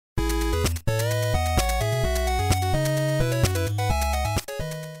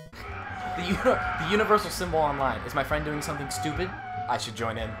The universal symbol online. Is my friend doing something stupid? I should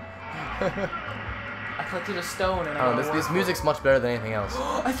join in. I collected a stone and I this music's much better than anything else.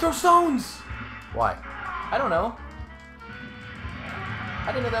 I throw stones! Why? I don't know. I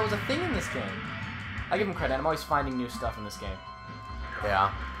didn't know that was a thing in this game. I give him credit. I'm always finding new stuff in this game.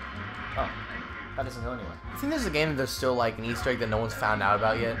 Yeah. Oh. That doesn't go anywhere. I think there's a game that there's still like an Easter egg that no one's found out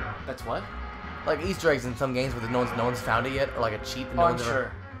about yet. That's what? Like Easter eggs in some games where no one's found it yet, or like a cheat that no one's ever...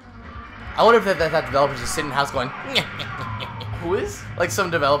 Sure. I wonder if that developer just sitting in the house going... Who is? Like some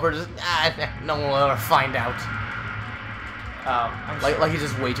developer just... no one will ever find out. Oh, like he's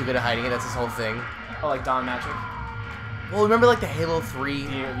just way too good at hiding it, that's his whole thing. Oh, like Don Matrick? Well, remember like the Halo 3...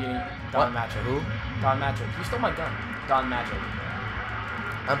 Don Matrick. Who? Don Matrick. You stole my gun. Don Matrick.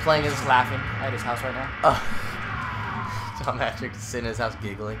 I'm playing as... He's laughing at his house right now. Oh. Don Matrick sitting in his house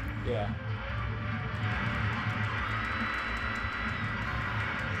giggling. Yeah.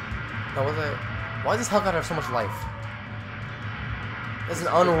 No, why does this helicopter have so much life? That's an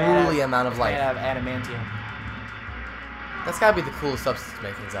unruly amount of life. Yeah, adamantium. That's gotta be the coolest substance to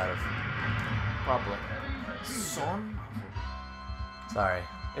make things out of. Probably. Son? Sorry.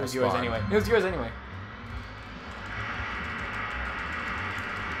 It was yours anyway. It was yours anyway.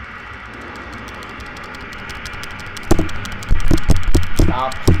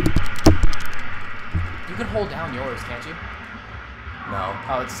 Stop. You can hold down yours, can't you? No.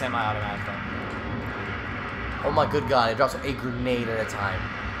 Oh, it's semi-automatic then. Oh my good god, it drops a grenade at a time.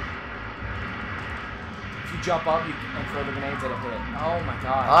 If you jump up and throw the grenades at a hit. Oh my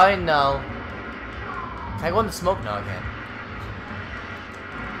god. I know. Can I go in the smoke? No, I can't.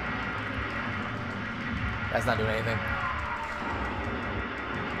 That's not doing anything.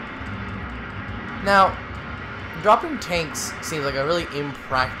 Now, dropping tanks seems like a really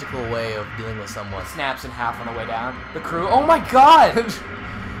impractical way of dealing with someone. Snaps in half on the way down. The crew. Oh my god!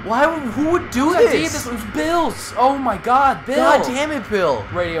 Who would do this? This was Bill's. Oh my god, Bill! God damn it, Bill!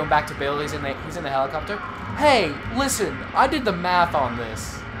 Radio back to Bill. He's in the helicopter. Hey, listen, I did the math on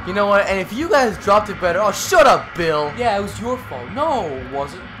this. You know what? And if you guys dropped it better, oh, shut up, Bill! Yeah, it was your fault. No, it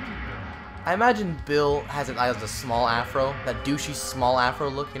wasn't. I imagine Bill has a small afro, that douchey small afro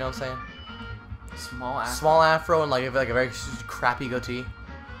look. You know what I'm saying? Small afro. Small afro and like a very crappy goatee.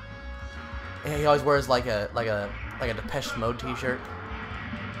 And he always wears like a Depeche Mode T-shirt.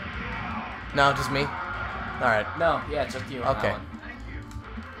 No, just me. All right. No, yeah, it's just you. On okay. That one.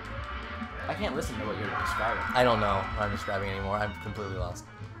 I can't listen to what you're describing. I don't know what I'm describing anymore. I'm completely lost.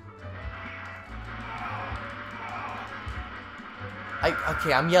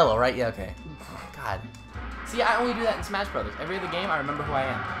 Okay, I'm yellow, right? Yeah. Okay. God. See, I only do that in Smash Brothers. Every other game, I remember who I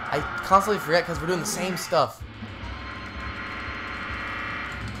am. I constantly forget because we're doing the same stuff.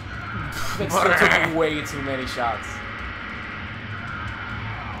 That still took way too many shots.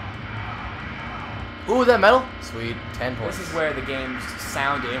 Ooh, that metal? Sweet, 10 points. This is where the game's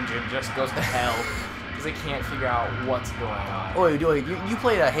sound engine just goes to hell because they can't figure out what's going on. Oh, wait, you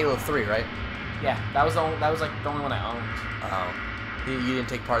played Halo 3, right? Yeah, that was like the only one I owned. Oh, you didn't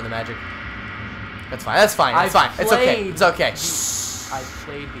take part in the magic. That's fine. That's fine. It's fine. It's okay. It's okay. I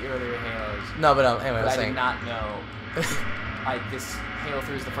played the earlier Halos. No, but anyway, I did not know. This Halo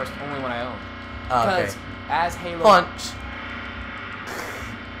 3 is the only one I own. Oh, okay. Because as Halo Punch.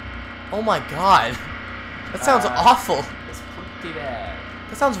 Oh my god. That sounds awful. It's pretty bad.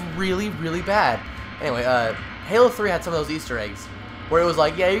 That sounds really, really bad. Anyway, Halo 3 had some of those Easter eggs where it was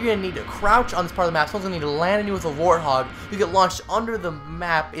like, yeah, you're gonna need to crouch on this part of the map. Someone's gonna need to land on you with a warthog. You get launched under the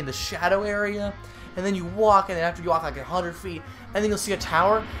map in the shadow area, and then you walk, and then after you walk like 100 feet, and then you'll see a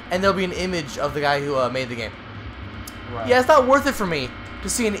tower, and there'll be an image of the guy who made the game. Right. Yeah, it's not worth it for me to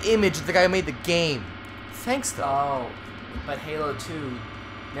see an image of the guy who made the game. Thanks, though. Oh, but Halo 2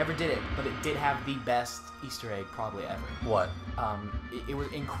 never did it, but it did have the best Easter egg probably ever. What? It was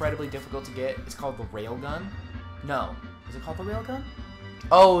incredibly difficult to get. It's called the railgun. No, is it called the railgun?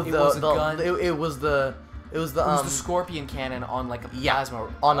 Oh, it was the scorpion cannon on like a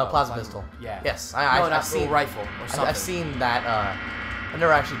plasma. On a plasma pistol. Yeah. Yes, I've seen rifle or something. I've seen that. I've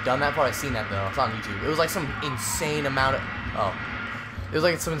never actually done that part. I've seen that though. It's on YouTube. It was like some insane amount of. It was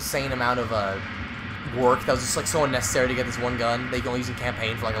like some insane amount of work that was just like so unnecessary to get this one gun. They can only use in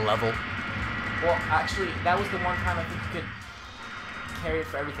campaign for like a level. Well, actually, that was the one time I think you could carry it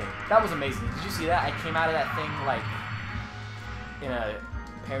for everything. That was amazing. Did you see that? I came out of that thing like in a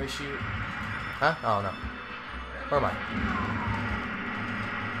parachute. Huh? Oh no. Where am I?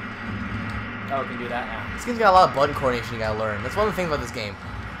 Oh, we can do that now. This game's got a lot of button coordination you gotta learn. That's one of the things about this game.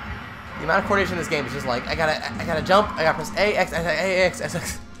 The amount of coordination in this game is just like I gotta jump. I gotta press A, X, A, X, S,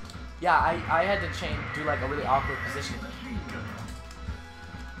 X. Yeah, I had to do like a really awkward position.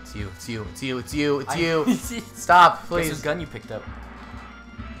 It's you. It's you. It's you. It's you. It's you. Stop, please. Guess whose gun you picked up?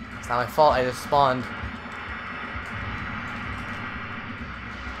 It's not my fault. I just spawned.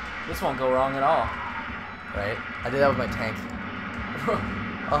 This won't go wrong at all. Right? I did that with my tank.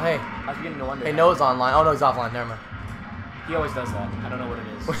 Oh, hey. I was beginning to wonder. Hey, Noah's online. Oh, no, he's offline. Never mind. He always does that. I don't know what it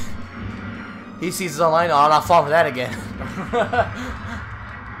is. He sees it's online. Oh, I'm not falling for that again.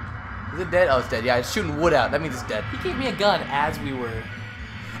 Is it dead? Oh, it's dead. Yeah, it's shooting wood out. That means it's dead. He gave me a gun as we were...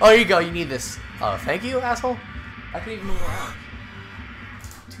 Oh, here you go. You need this. Oh, thank you, asshole. I couldn't even move around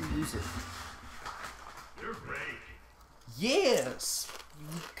to use it. You're great. Yes!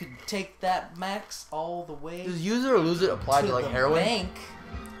 You could take that max all the way Does use it or lose it apply to like the heroin? bank.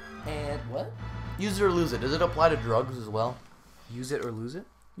 And what? Use it or lose it. Does it apply to drugs as well? Use it or lose it?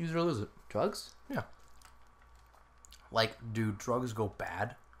 Use it or lose it. Drugs? Yeah. Like, do drugs go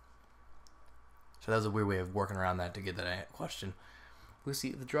bad? So that was a weird way of working around that to get that question.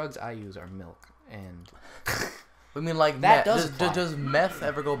 Lucy, the drugs I use are milk, and... I mean, like, That meth. does Does meth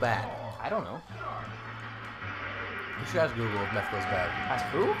ever go bad? I don't know. You should ask Google if meth goes bad. Ask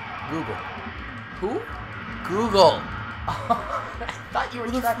who? Google. Who? Google. I thought you were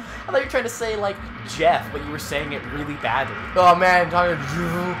trying to say, like, Jeff, but you were saying it really badly. Oh, man, talking to Drew.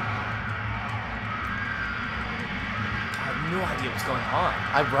 I have no idea what's going on.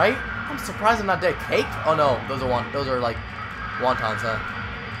 I'm right? I'm surprised I'm not dead. Cake? Oh, no. Those are like, wontons, huh?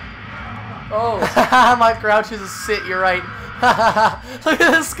 Oh. My crouch is a sit, you're right. Look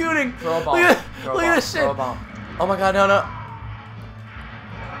at this scooting. Throw a bomb. Look at Throw a bomb. this shit. Throw a bomb. Oh my god, no.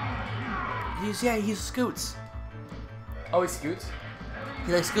 He scoots. Oh, he scoots?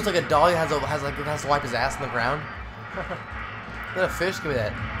 He like scoots like a dog that has to wipe his ass on the ground. Is that a fish? Give me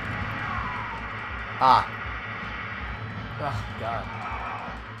that. Ah. Oh, God.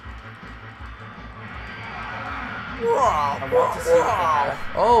 I I want to see what they have.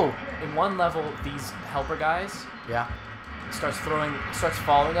 Oh. In one level, these helper guys Yeah. starts following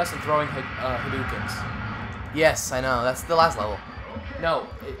us and throwing Hadoukens. Yes, I know. That's the last level. No,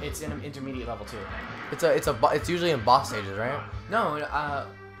 it's in an intermediate level too. It's usually in boss stages, right? No,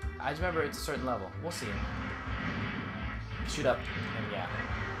 I just remember it's a certain level. We'll see. Shoot up, and yeah.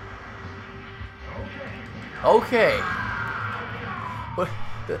 Okay. What?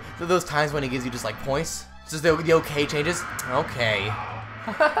 Those times when he gives you just like points? Just the okay changes? Okay.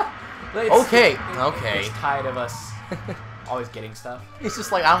 Okay. It's tired of us always getting stuff. It's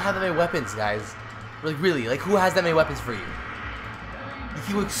just like, I don't have that many weapons, guys. Like, really, like, who has that many weapons for you?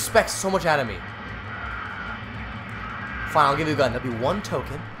 You expect so much out of me. Fine, I'll give you a gun. That'll be one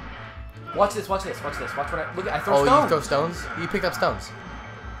token. Watch this. Watch when I look. I throw Oh, stones. you throw stones? You picked up stones.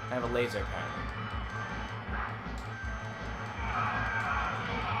 I have a laser apparently.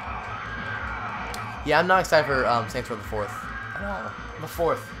 Yeah, I'm not excited for Saints Row the 4th. The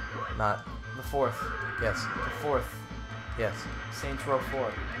fourth. Not. The fourth. Yes. The fourth. Yes. Saints Row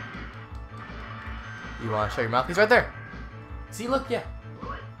 4. You want to show your mouth? He's right there. See, look, yeah.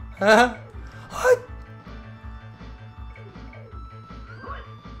 What?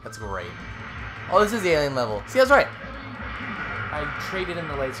 That's great. Oh, this is the alien level. See, I was right. I traded in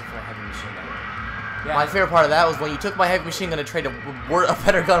the laser for a heavy machine gun. Yeah. My favorite part of that was when you took my heavy machine gun to trade a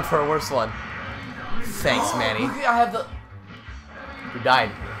better gun for a worse one. Thanks, Manny. Look, I have the died.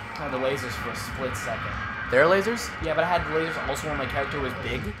 I had the lasers for a split second. Their lasers? Yeah, but I had the lasers also when my character was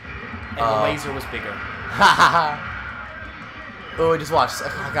big, and the Oh. laser was bigger. Oh, just watch.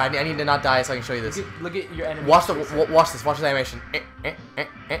 Oh god, I need to not die so I can show you this. Look at your enemy. Watch this. Watch this animation.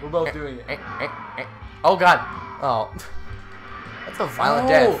 We're both doing it. Oh god. Oh. That's a violent Oh,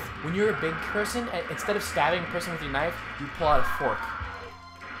 death. when you're a big person, instead of stabbing a person with your knife, you pull out a fork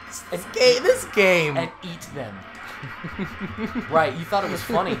This game. and eat them. Right, you thought it was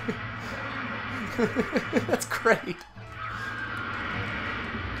funny. That's great.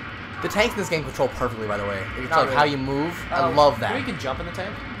 The tanks in this game control perfectly, by the way. It's Not like really. how you move. I love that. You can jump in the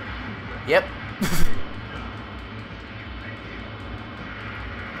tank. Yep.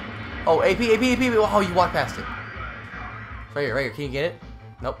 Oh, AP. Oh, you walked past it. Right here. Can you get it?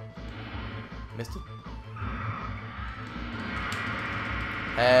 Nope. Missed it.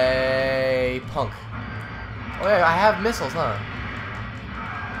 Hey, punk. Oh yeah, I have missiles, huh?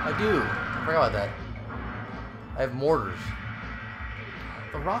 I do. I forgot about that. I have mortars.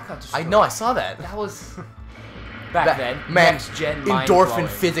 The rock got I destroyed. know, I saw that. That was back then. Man, Next gen endorphin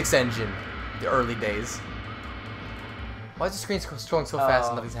physics engine. The early days. Why is the screen scrolling so fast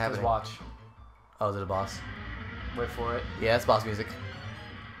and nothing's happening? Watch. Oh, is it a boss? Wait for it. Yeah, it's boss music.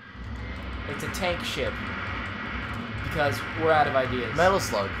 It's a tank ship. Because we're out of ideas. Metal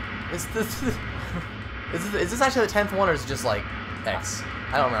Slug. Is this actually the 10th one, or is it just like X.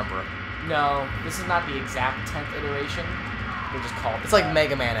 I don't remember. No, this is not the exact 10th iteration. They just called it It's like that.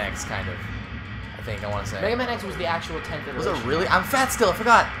 Mega Man X, kind of. I think I want to say. Mega Man X was the actual 10th iteration. Was it really? I'm fat still. I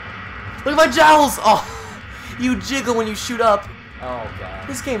forgot. Look at my jowls. Oh, you jiggle when you shoot up. Oh, God.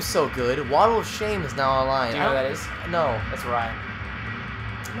 This game's so good. Waddle of Shame is now online. Do you know who that is? No. That's Ryan.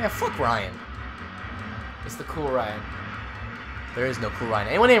 Man, fuck Ryan. It's the cool Ryan. There is no cool Ryan.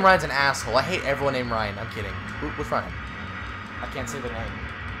 Anyone named Ryan's an asshole. I hate everyone named Ryan. I'm kidding. What's Ryan? I can't say their name.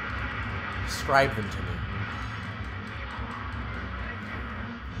 Describe them to me.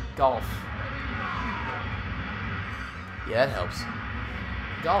 Golf. Yeah, that helps.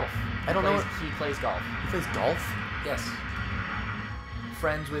 Golf. I don't know what... He plays golf. He plays golf? Yes.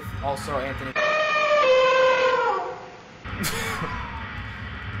 Friends with also Anthony.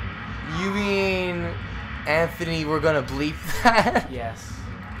 You mean... Anthony, we're gonna bleep that? Yes.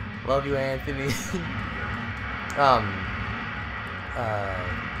 Love you, Anthony. Ryan.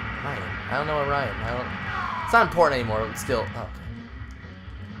 I don't know what Ryan. It's not important anymore, but still. Oh, okay.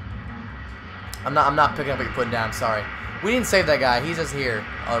 I'm not picking up what you're putting down. Sorry. We didn't save that guy. He's just here.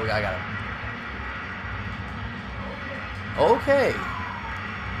 Oh, I got him. Okay.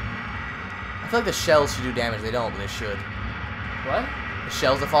 I feel like the shells should do damage. They don't, but they should. What? The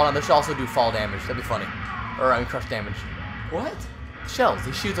shells that fall down, they should also do fall damage. That'd be funny. Or, I mean, crush damage. What? The shells.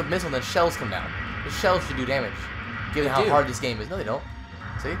 He shoots a missile and then shells come down. The shells should do damage. Given They how do. hard this game is. No, they don't.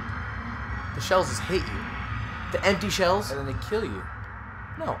 See? The shells just hit you. The empty shells? And then they kill you.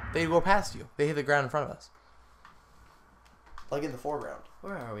 No, they go past you. They hit the ground in front of us. Like in the foreground.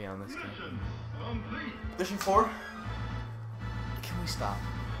 Where are we on this game? Mission 4? Can we stop?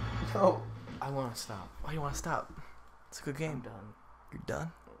 No. I want to stop. Why do you want to stop? It's a good game. I'm done. You're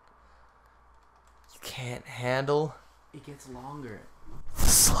done? You can't handle It gets longer. the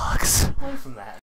slugs. Away from that.